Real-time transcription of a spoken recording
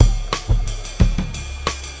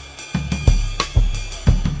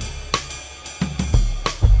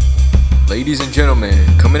Ladies and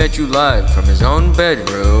gentlemen, coming at you live from his own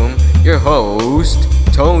bedroom, your host,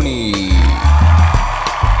 Tony.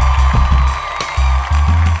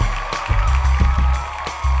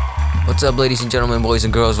 What's up, ladies and gentlemen, boys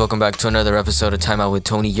and girls? Welcome back to another episode of Time Out with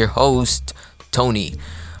Tony, your host, Tony.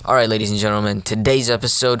 Alright, ladies and gentlemen, today's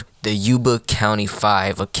episode, the Yuba County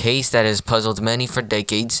 5, a case that has puzzled many for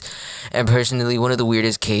decades, and personally one of the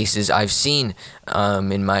weirdest cases I've seen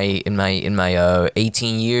in my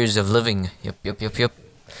 18 years of living. Yep.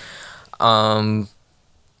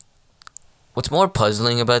 What's more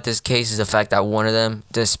puzzling about this case is the fact that one of them,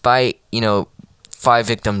 despite 5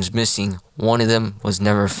 victims missing, one of them was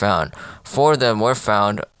never found. 4 of them were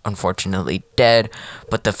found, unfortunately dead,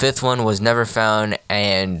 but the 5th one was never found,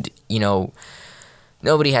 and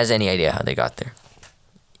nobody has any idea how they got there.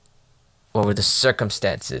 What were the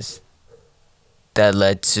circumstances that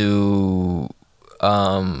led to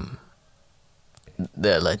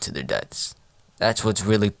their deaths? That's what's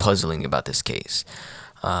really puzzling about this case.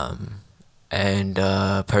 And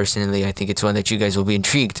personally, I think it's one that you guys will be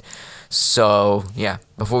intrigued. So, yeah,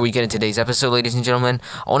 before we get into today's episode, ladies and gentlemen,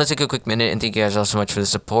 I want to take a quick minute and thank you guys all so much for the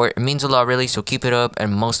support. It means a lot, really, so keep it up,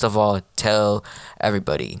 and most of all, tell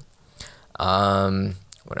everybody. What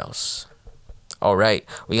else? Alright,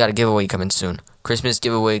 we got a giveaway coming soon. Christmas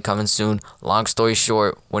giveaway coming soon. Long story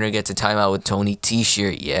short, winner gets a Time Out with Tony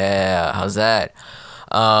t-shirt. Yeah, how's that?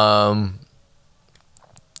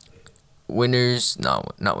 Winners, no,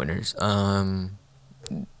 not winners.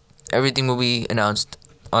 Everything will be announced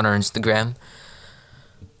on our Instagram.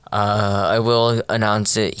 I will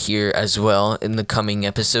announce it here as well in the coming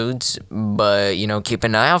episodes, but keep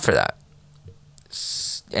an eye out for that.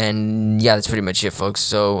 And yeah, that's pretty much it, folks.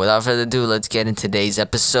 So without further ado, let's get into today's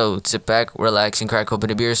episode. Sit back, relax, and crack open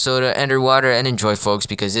a beer, soda, and or water, and enjoy, folks,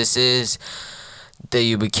 because this is the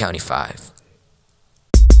Yuba County 5.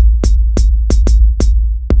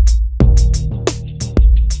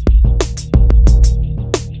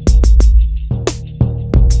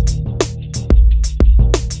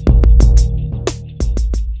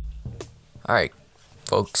 Alright,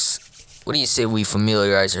 folks, what do you say we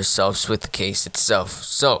familiarize ourselves with the case itself?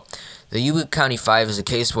 So, the Yuba County 5 is a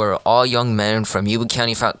case where all young men from Yuba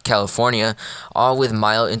County, California, all with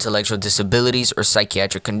mild intellectual disabilities or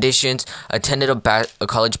psychiatric conditions, attended a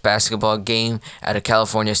college basketball game at a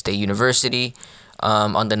California State University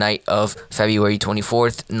on the night of February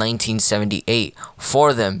 24th, 1978.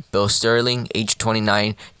 4 of them, Bill Sterling, age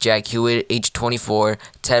 29, Jack Hewitt, age 24,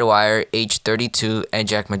 Ted Wire, age 32, and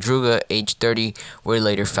Jack Madruga, age 30, were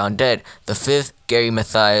later found dead. The 5th, Gary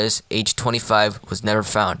Mathias, age 25, was never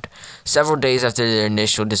found. Several days after their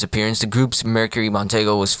initial disappearance, the group's Mercury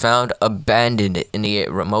Montego was found abandoned in the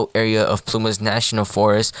remote area of Plumas National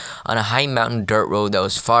Forest on a high mountain dirt road that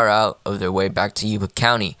was far out of their way back to Yuba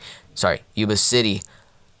City.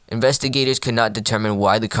 Investigators could not determine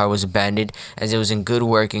why the car was abandoned, as it was in good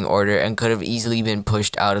working order and could have easily been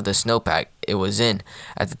pushed out of the snowpack it was in.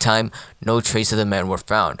 At the time, no trace of the men were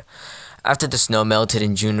found. After the snow melted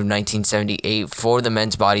in June of 1978, 4 of the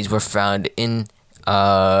men's bodies were found in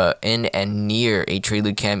and near a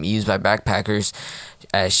trailer camp used by backpackers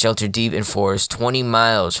as shelter deep in forest 20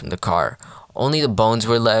 miles from the car. Only the bones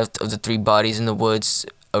were left of the 3 bodies in the woods,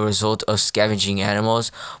 a result of scavenging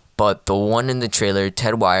animals. But the one in the trailer,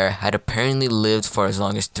 Ted Wire, had apparently lived for as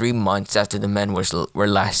long as 3 months after the men were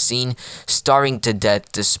last seen, starving to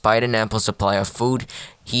death despite an ample supply of food,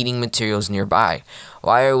 heating materials nearby.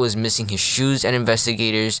 Wire was missing his shoes, and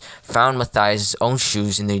investigators found Mathias' own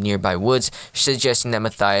shoes in the nearby woods, suggesting that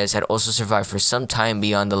Mathias had also survived for some time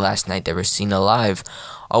beyond the last night they were seen alive.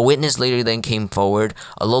 A witness later then came forward,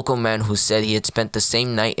 a local man who said he had spent the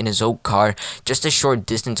same night in his old car just a short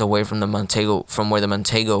distance away from where the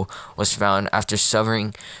Montego was found after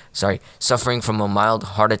suffering from a mild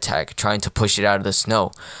heart attack trying to push it out of the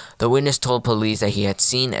snow. The witness told police that he had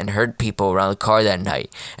seen and heard people around the car that night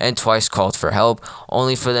and twice called for help,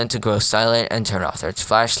 only for them to grow silent and turn off their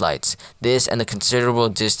flashlights. This and the considerable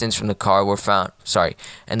distance from the car to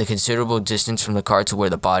where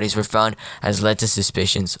the bodies were found has led to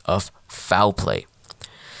suspicions of foul play.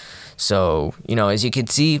 So, as you can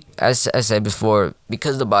see, as I said before,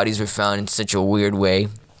 because the bodies were found in such a weird way,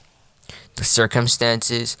 the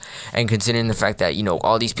circumstances, and considering the fact that,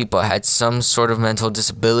 all these people had some sort of mental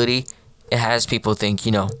disability, it has people think,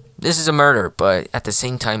 this is a murder. But at the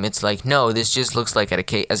same time, it's like, no, this just looks like a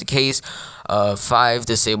case of 5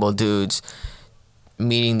 disabled dudes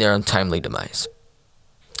meeting their untimely demise.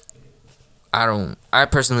 I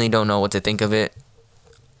personally don't know what to think of it.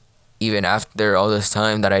 even after all this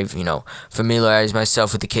time that I've, familiarized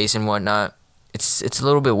myself with the case and whatnot, it's a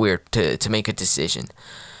little bit weird to make a decision.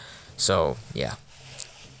 So, yeah.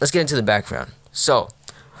 Let's get into the background. So,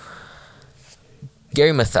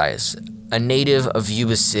 Gary Mathias, a native of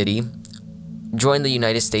Yuba City, joined the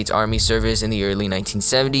United States Army service in the early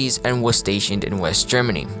 1970s and was stationed in West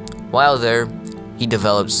Germany. While there, he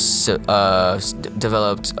developed severe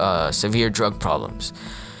drug problems.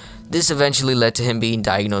 This eventually led to him being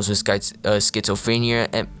diagnosed with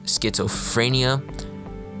schizophrenia.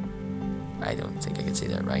 I don't think I can say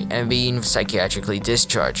that right. And being psychiatrically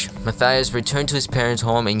discharged. Mathias returned to his parents'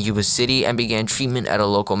 home in Yuba City and began treatment at a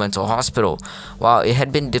local mental hospital. While it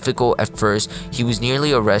had been difficult at first, he was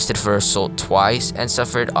nearly arrested for assault twice and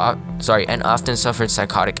often suffered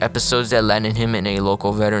psychotic episodes that landed him in a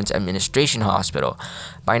local Veterans Administration hospital.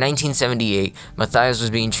 By 1978, Mathias was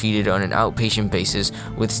being treated on an outpatient basis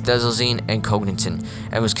with stelzilazine and cognizin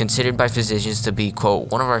and was considered by physicians to be, quote,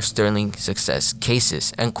 one of our sterling success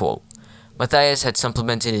cases, end quote. Mathias had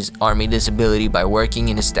supplemented his Army disability by working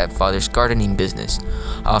in his stepfather's gardening business.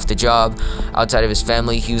 Off the job, outside of his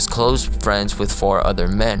family, he was close friends with 4 other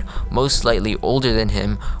men, most slightly older than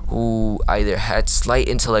him, who either had slight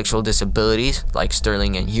intellectual disabilities, like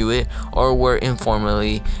Sterling and Hewitt, or were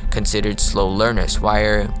informally considered slow learners,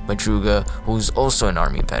 Wire, Madruga, who was also an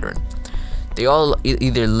Army veteran. They all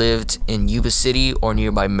either lived in Yuba City or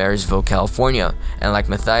nearby Marysville, California, and like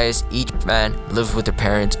Mathias, each man lived with their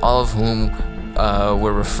parents, all of whom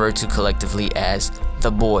were referred to collectively as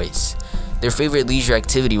the boys. Their favorite leisure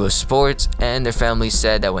activity was sports, and their families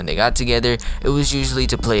said that when they got together, it was usually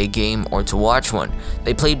to play a game or to watch one.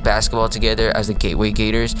 They played basketball together as the Gateway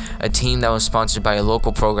Gators, a team that was sponsored by a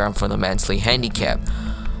local program for the mentally handicapped.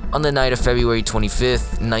 On the night of February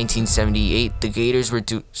 25th, 1978,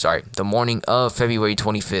 the morning of February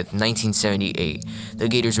 25th, 1978, the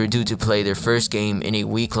Gators were due to play their first game in a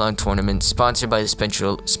week-long tournament sponsored by the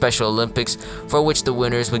Special Olympics, for which the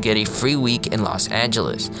winners would get a free week in Los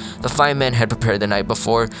Angeles. The 5 men had prepared the night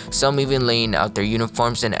before, some even laying out their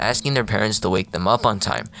uniforms and asking their parents to wake them up on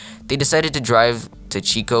time. They decided to drive to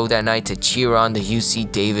Chico that night to cheer on the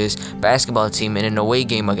UC Davis basketball team in an away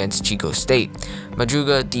game against Chico State.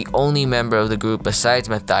 Madruga, the only member of the group besides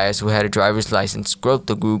Mathias who had a driver's license, drove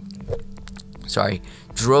the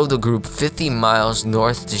group 50 miles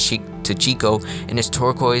north to Chico in his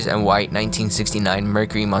turquoise and white 1969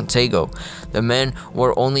 Mercury Montego. The men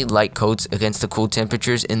wore only light coats against the cool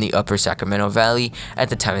temperatures in the upper Sacramento Valley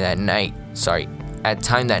at time that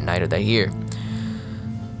night of that year.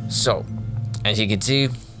 So, as you can see,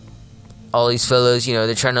 all these fellas,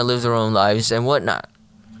 they're trying to live their own lives and whatnot.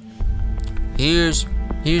 Here's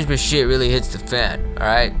where shit really hits the fan,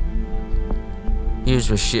 alright? Here's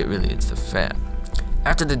where shit really hits the fan.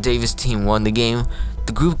 After the Davis team won the game,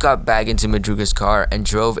 the group got back into Madruga's car and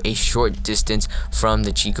drove a short distance from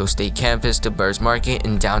the Chico State campus to Burr's Market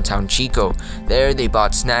in downtown Chico. There, they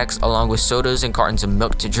bought snacks along with sodas and cartons of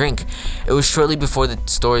milk to drink. It was shortly before the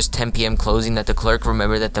store's 10 p.m. closing that the clerk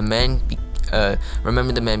remembered the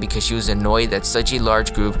men because she was annoyed that such a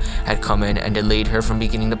large group had come in and delayed her from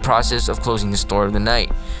beginning the process of closing the store of the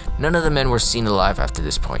night. None of the men were seen alive after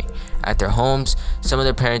this point. At their homes, some of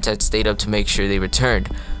their parents had stayed up to make sure they returned.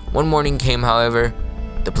 One morning came, however,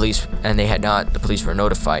 the police were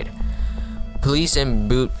notified. Police in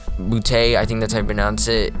Butte, I think that's how you pronounce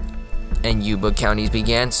it, and Yuba counties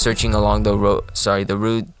began searching along the route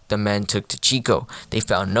the men took to Chico. They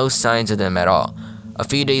found no signs of them at all. A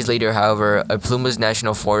few days later, however, a Plumas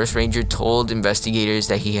National Forest Ranger told investigators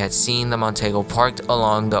that he had seen the Montego parked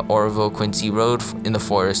along the Oroville-Quincy Road in the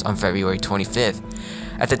forest on February 25th.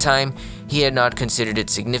 At the time, he had not considered it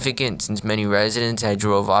significant since many residents had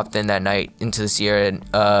drove often that night into the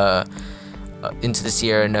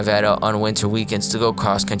Sierra Nevada on winter weekends to go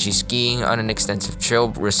cross-country skiing on an extensive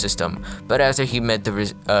trail system. But after he met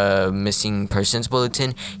the missing persons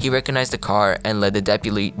bulletin, he recognized the car and led the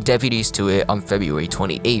deputies to it on February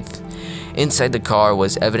 28th. Inside the car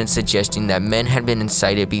was evidence suggesting that men had been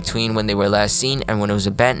inside it between when they were last seen and when it was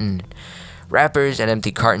abandoned. Wrappers and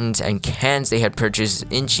empty cartons and cans they had purchased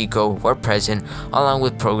in Chico were present, along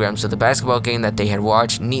with programs of the basketball game that they had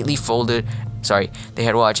watched and a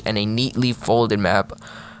neatly folded map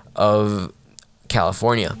of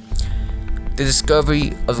California. The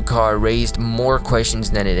discovery of the car raised more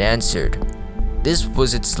questions than it answered. The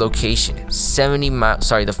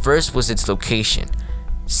first was its location,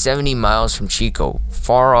 70 miles from Chico,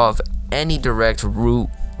 far off any direct route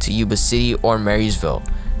to Yuba City or Marysville.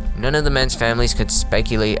 None of the men's families could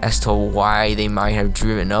speculate as to why they might have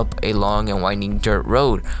driven up a long and winding dirt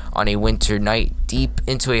road on a winter night deep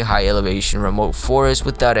into a high-elevation remote forest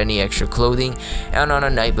without any extra clothing, and on a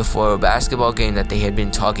night before a basketball game that they had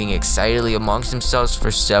been talking excitedly amongst themselves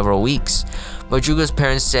for several weeks. Madruga's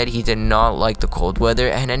parents said he did not like the cold weather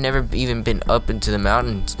and had never even been up into the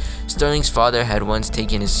mountains. Sterling's father had once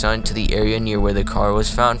taken his son to the area near where the car was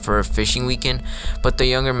found for a fishing weekend, but the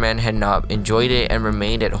younger man had not enjoyed it and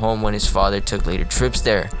remained at home when his father took later trips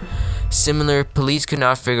there. Similar, police could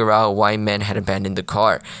not figure out why men had abandoned the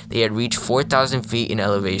car. They had reached 4,000 feet in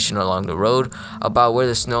elevation along the road, about where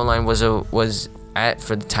the snow line was at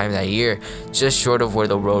for the time that year, just short of where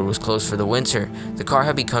the road was closed for the winter. The car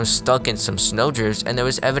had become stuck in some snowdrifts, and there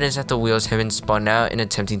was evidence that the wheels had been spun out in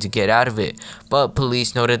attempting to get out of it. But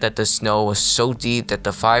police noted that the snow was so deep that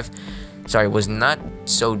was not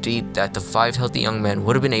so deep that the 5 healthy young men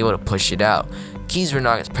would have been able to push it out. Keys were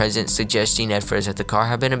not present, suggesting at first that the car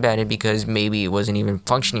had been abandoned because maybe it wasn't even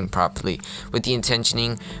functioning properly, with the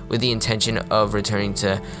intention of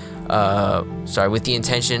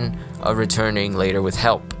returning later with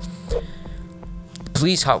help.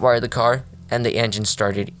 Police hotwired the car, and the engine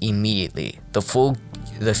started immediately. The fuel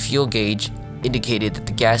gauge indicated that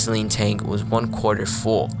the gasoline tank was 1/4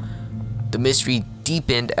 full. The mystery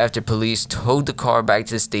deepened after police towed the car back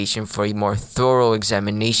to the station for a more thorough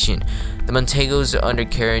examination. The Montego's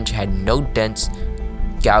undercarriage had no dents,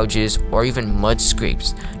 gouges, or even mud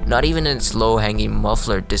scrapes, not even in its low-hanging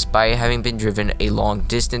muffler, despite having been driven a long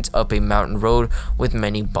distance up a mountain road with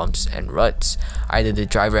many bumps and ruts. Either the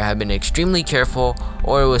driver had been extremely careful,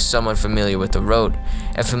 or it was someone familiar with the road,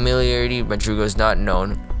 a familiarity Madruga was not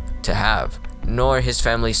known to have, nor his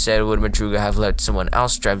family said would Madruga have let someone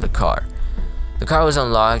else drive the car. The car was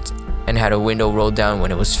unlocked and had a window rolled down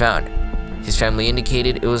when it was found. His family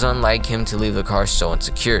indicated it was unlike him to leave the car so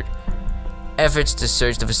unsecured. Efforts to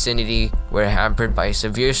search the vicinity were hampered by a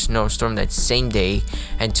severe snowstorm that same day,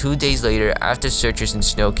 and 2 days later, after searchers and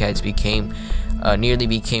snowcats nearly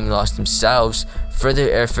became lost themselves, further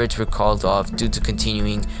efforts were called off due to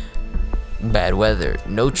continuing bad weather.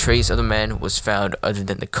 No trace of the man was found other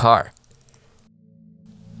than the car.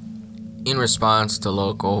 In response to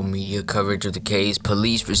local media coverage of the case,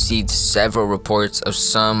 police received several reports of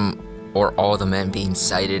some or all the men being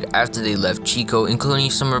sighted after they left Chico,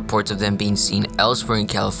 including some reports of them being seen elsewhere in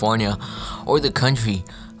California or the country.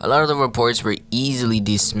 A lot of the reports were easily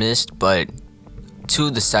dismissed, but 2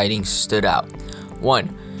 of the sightings stood out. 1.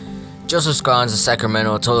 Joseph Scoggins of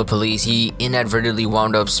Sacramento told the police he inadvertently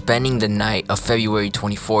wound up spending the night of February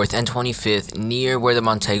 24th and 25th near where the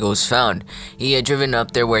Montego was found. He had driven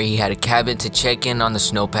up there where he had a cabin to check in on the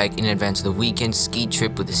snowpack in advance of the weekend ski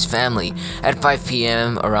trip with his family. At 5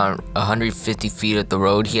 p.m., around 150 feet of the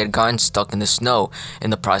road, he had gotten stuck in the snow. In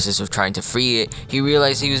the process of trying to free it, he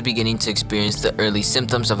realized he was beginning to experience the early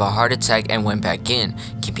symptoms of a heart attack and went back in,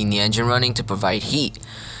 keeping the engine running to provide heat.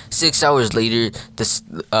 6 hours later,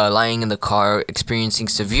 lying in the car, experiencing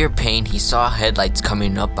severe pain, he saw headlights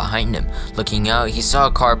coming up behind him. Looking out, he saw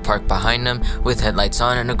a car parked behind him with headlights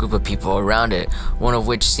on and a group of people around it, one of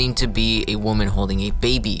which seemed to be a woman holding a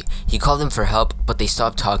baby. He called them for help, but they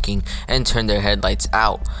stopped talking and turned their headlights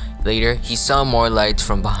out. Later, he saw more lights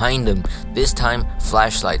from behind him, this time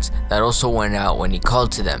flashlights that also went out when he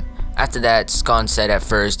called to them. After that, Scoggins said at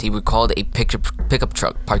first he recalled a pickup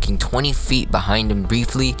truck parking 20 feet behind him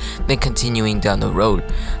briefly, then continuing down the road.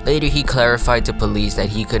 Later, he clarified to police that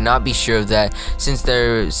he could not be sure of that since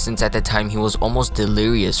at the time he was almost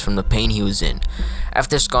delirious from the pain he was in.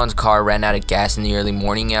 After Scoggins' car ran out of gas in the early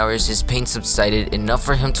morning hours, his pain subsided enough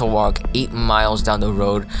for him to walk 8 miles down the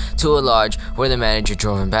road to a lodge where the manager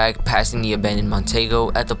drove him back, passing the abandoned Montego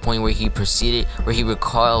at the point where he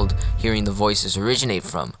recalled hearing the voices originate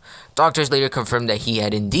from. Doctors later confirmed that he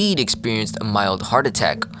had indeed experienced a mild heart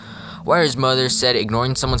attack. Wire's mother said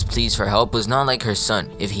ignoring someone's pleas for help was not like her son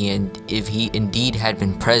if he indeed had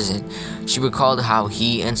been present. She recalled how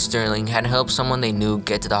he and Sterling had helped someone they knew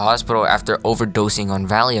get to the hospital after overdosing on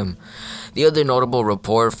Valium. The other notable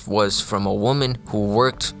report was from a woman who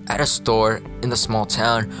worked at a store in the small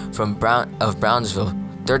town of Brownsville,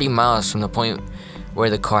 30 miles from the point where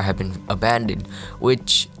the car had been abandoned,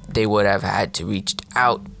 which they would have had to reach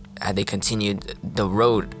out had they continued the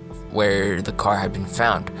road where the car had been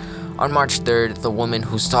found. On March 3rd, the woman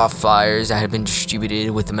who saw flyers that had been distributed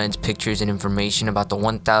with the men's pictures and information about the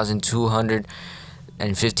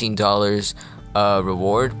 $1,215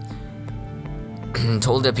 reward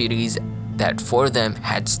told deputies that 4 of them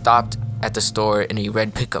had stopped at the store in a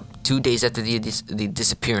red pickup 2 days after the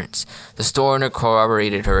disappearance. The store owner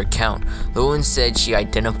corroborated her account. The woman said she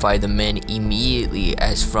identified the men immediately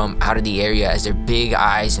as from out of the area as their big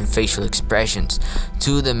eyes and facial expressions.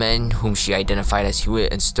 Two of the men, whom she identified as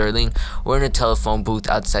Hewitt and Sterling, were in a telephone booth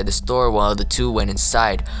outside the store while the two went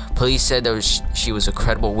inside. Police said that she was a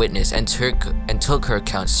credible witness and took her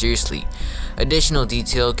account seriously. Additional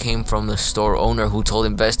detail came from the store owner, who told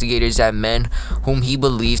investigators that men whom he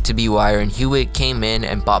believed to be Wire and Hewitt came in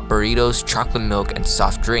and bought burritos, chocolate milk, and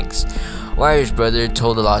soft drinks. Wire's brother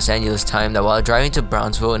told the Los Angeles Times that while driving to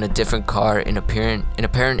Brownsville in a different car, in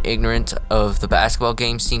apparent ignorance of the basketball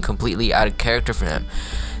game seemed completely out of character for them.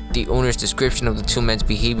 The owner's description of the two men's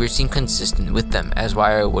behavior seemed consistent with them, as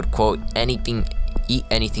Wire would, quote, eat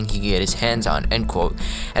anything he could get his hands on, end quote,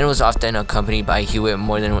 and was often accompanied by Hewitt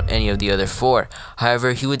more than any of the other four.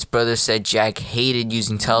 However, Hewitt's brother said Jack hated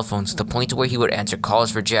using telephones to the point to where he would answer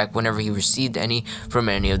calls for Jack whenever he received any from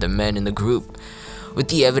any of the men in the group. With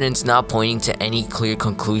the evidence not pointing to any clear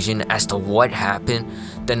conclusion as to what happened,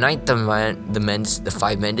 the night the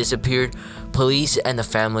five men disappeared, police and the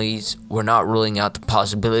families were not ruling out the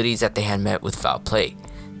possibilities that they had met with foul play.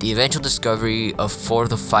 The eventual discovery of 4 of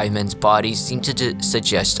the 5 men's bodies seemed to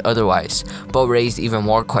suggest otherwise, but raised even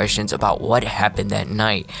more questions about what happened that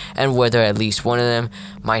night and whether at least one of them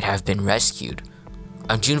might have been rescued.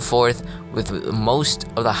 On June 4th, with most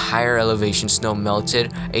of the higher elevation snow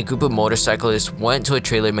melted, a group of motorcyclists went to a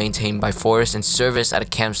trailer maintained by Forest and Service at a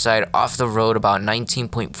campsite off the road about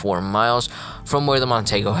 19.4 miles from where the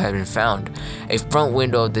Montego had been found. A front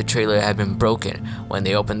window of the trailer had been broken. When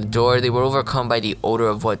they opened the door, they were overcome by the odor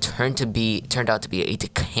of what turned out to be a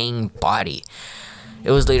decaying body.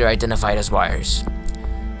 It was later identified as Wire's.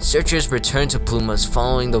 Searchers returned to Plumas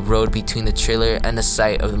following the road between the trailer and the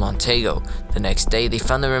site of the Montego. The next day, they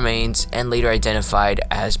found the remains and later identified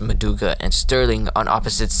as Maduga and Sterling on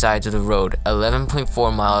opposite sides of the road,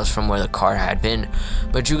 11.4 miles from where the car had been.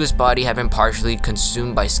 Maduga's body had been partially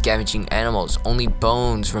consumed by scavenging animals. Only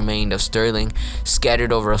bones remained of Sterling,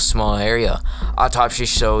 scattered over a small area. Autopsies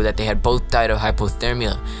showed that they had both died of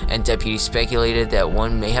hypothermia, and deputies speculated that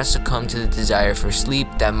one may have succumbed to the desire for sleep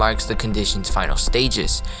that marks the condition's final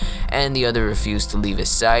stages, and the other refused to leave his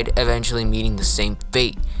side, eventually meeting the same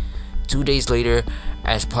fate. 2 days later,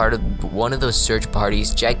 as part of one of those search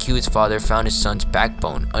parties, Jack Hewitt's father found his son's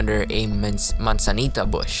backbone under a manzanita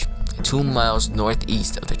bush 2 miles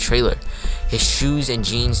northeast of the trailer. His shoes and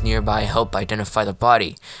jeans nearby helped identify the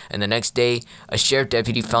body, and the next day, a sheriff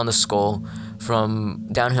deputy found the skull from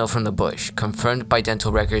downhill from the bush, confirmed by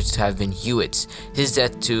dental records to have been Hewitt's. His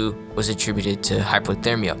death, too, was attributed to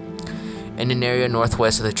hypothermia. In an area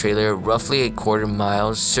northwest of the trailer, roughly a quarter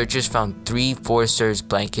mile, searchers found 3 Forest Service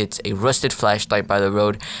blankets, a rusted flashlight by the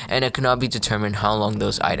road, and it could not be determined how long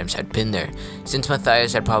those items had been there. Since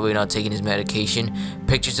Matthias had probably not taken his medication,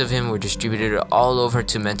 pictures of him were distributed all over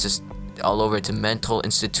to mental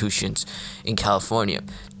institutions in California.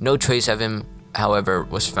 No trace of him, however,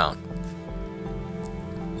 was found.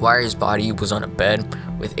 Wire's body was on a bed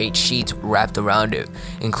with 8 sheets wrapped around it,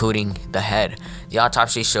 including the head. The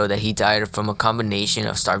autopsy showed that he died from a combination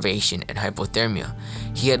of starvation and hypothermia.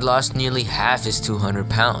 He had lost nearly half his 200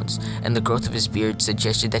 pounds, and the growth of his beard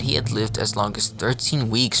suggested that he had lived as long as 13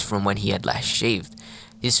 weeks from when he had last shaved.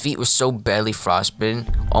 His feet were so badly frostbitten,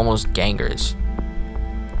 almost gangrenous.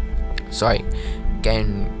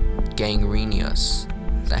 Gangrenous.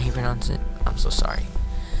 Is that how you pronounce it? I'm so sorry.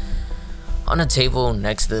 On a table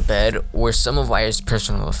next to the bed were some of Wire's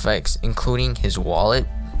personal effects, including his wallet,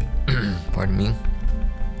 a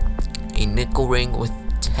nickel ring with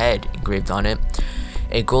Ted engraved on it,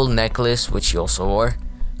 a gold necklace which he also wore.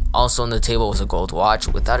 Also on the table was a gold watch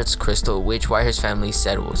without its crystal, which Wire's family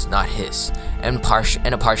said was not his, and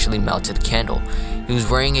a partially melted candle. He was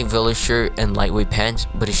wearing a velour shirt and lightweight pants,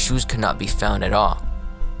 but his shoes could not be found at all.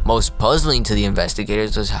 Most puzzling to the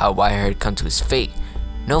investigators was how Wire had come to his fate.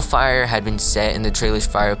 No fire had been set in the trailer's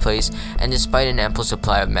fireplace, and despite an ample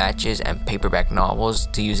supply of matches and paperback novels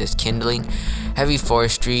to use as kindling, heavy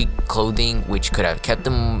forestry clothing, which could have kept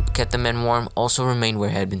the men warm, also remained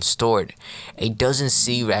where it had been stored. A dozen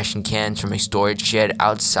sea ration cans from a storage shed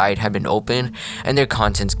outside had been opened and their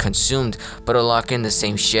contents consumed, but a locker in the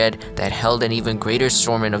same shed that held an even greater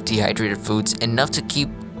assortment of dehydrated foods, enough to keep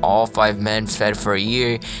all 5 men fed for a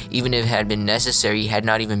year, even if it had been necessary, had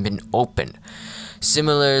not even been opened.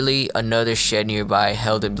 Similarly, another shed nearby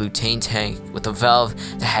held a butane tank with a valve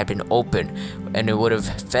that had been opened, and it would have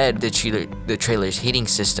fed the trailer's heating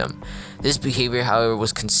system. This behavior, however,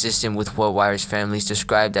 was consistent with what Wire's families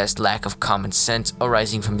described as lack of common sense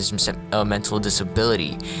arising from his mental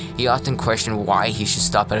disability. He often questioned why he should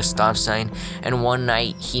stop at a stop sign, and one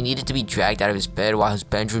night he needed to be dragged out of his bed while his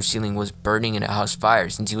bedroom ceiling was burning in a house fire,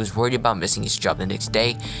 since he was worried about missing his job the next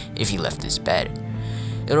day if he left his bed.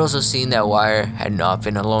 It also seemed that Wire had not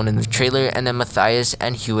been alone in the trailer, and that Matthias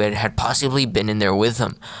and Hewitt had possibly been in there with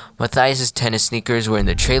him. Matthias's tennis sneakers were in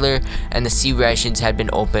the trailer, and the sea rations had been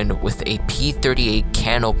opened with a P-38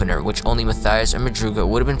 can opener, which only Matthias and Madruga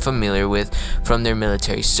would have been familiar with from their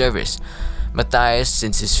military service. Matthias,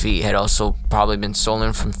 since his feet had also probably been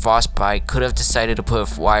swollen from frostbite, could have decided to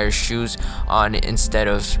put Wire's shoes on instead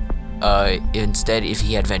if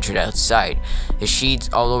he had ventured outside. The sheets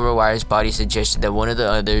all over Wire's body suggested that one of the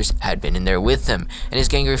others had been in there with him, and his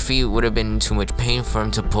gangrenous feet would have been in too much pain for him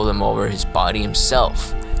to pull them over his body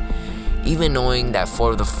himself. Even knowing that 4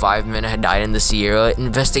 of the 5 men had died in the Sierra,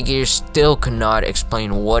 investigators still could not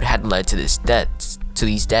explain what had led to these deaths.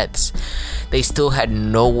 They still had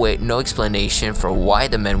no explanation for why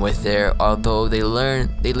the men were there, although they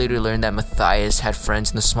later learned that Matthias had friends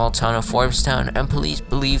in the small town of Forbstown, and police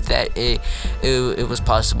believed that it was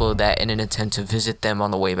possible that in an attempt to visit them on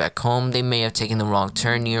the way back home, they may have taken the wrong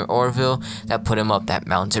turn near Orville that put him up that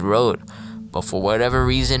mountain road. But for whatever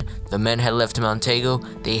reason, the men had left Montego.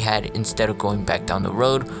 They had, instead of going back down the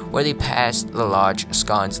road where they passed the lodge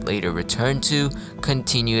Scots later returned to,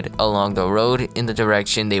 continued along the road in the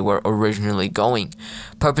direction they were originally going.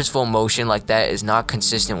 Purposeful motion like that is not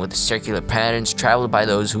consistent with the circular patterns traveled by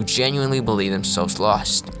those who genuinely believe themselves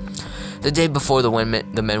lost. The day before the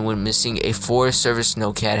men went missing, a Forest Service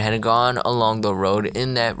snowcat had gone along the road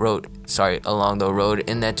in that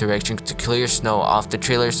direction to clear snow off the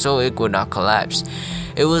trailer so it would not collapse.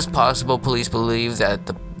 It was possible police believed that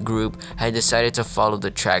the group had decided to follow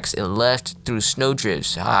the tracks it left through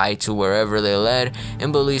snowdrifts high to wherever they led,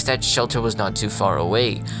 and believes that shelter was not too far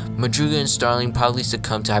away. Madruga and Starling probably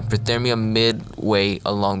succumbed to hypothermia midway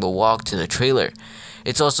along the walk to the trailer.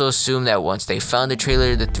 It's also assumed that once they found the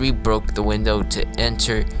trailer, the 3 broke the window to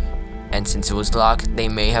enter, and since it was locked, they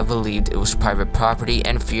may have believed it was private property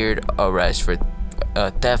and feared arrest for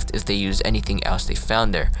theft if they used anything else they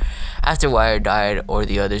found there. After Wire died, or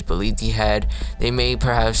the others believed he had, they may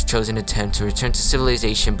perhaps chose an attempt to return to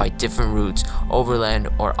civilization by different routes, overland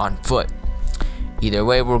or on foot. Either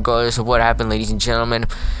way, regardless of what happened, ladies and gentlemen,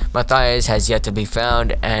 Matthias has yet to be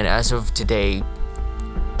found, and as of today,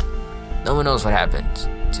 no one knows what happened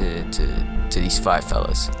to these 5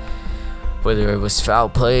 fellas. Whether it was foul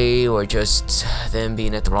play or just them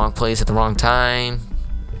being at the wrong place at the wrong time,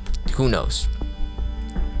 who knows?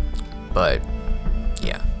 But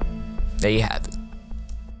yeah, there you have it.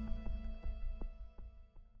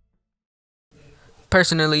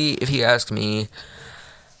 Personally, if you ask me,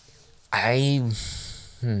 I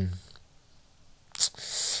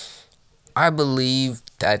believe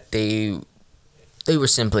that they were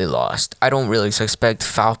simply lost. I don't really suspect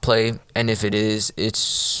foul play, and if it is,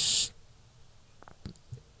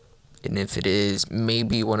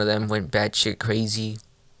 maybe one of them went batshit crazy.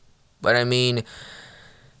 But I mean,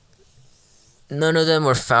 none of them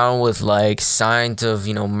were found with like signs of,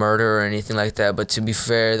 murder or anything like that. But to be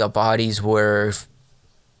fair, the bodies were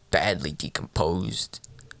badly decomposed,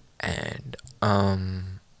 and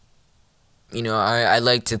I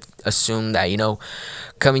like to assume that,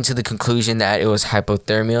 coming to the conclusion that it was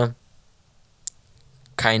hypothermia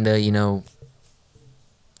kinda,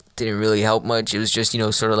 didn't really help much. It was just,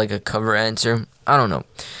 sort of like a cover answer. I don't know.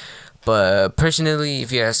 But personally,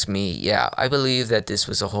 if you ask me, yeah, I believe that this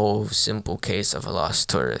was a whole simple case of a lost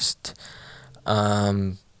tourist. Let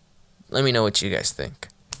me know what you guys think.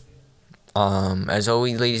 As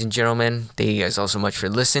always, ladies and gentlemen, thank you guys all so much for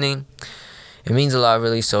listening. It means a lot,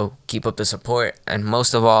 really, so keep up the support. And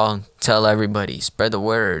most of all, tell everybody. Spread the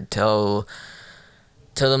word. Tell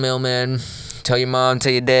the mailman. Tell your mom.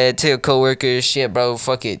 Tell your dad. Tell your coworkers. Shit, bro.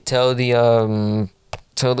 Fuck it. Tell the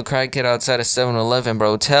crack kid outside of 7-Eleven,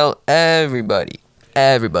 bro. Tell everybody.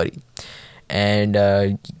 Everybody.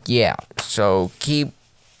 And, yeah. So,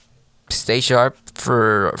 stay sharp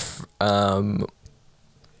for our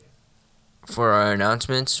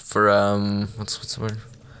announcements. For, what's the word?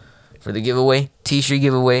 For the giveaway, t-shirt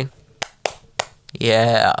giveaway.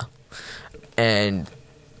 Yeah. And,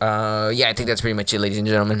 I think that's pretty much it, ladies and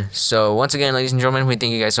gentlemen. So, once again, ladies and gentlemen, we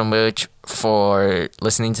thank you guys so much for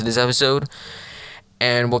listening to this episode.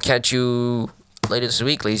 And we'll catch you later this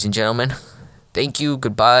week, ladies and gentlemen. Thank you,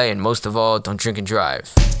 goodbye, and most of all, don't drink and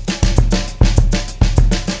drive.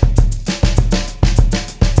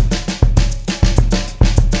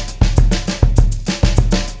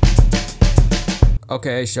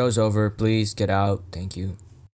 Okay, show's over. Please get out. Thank you.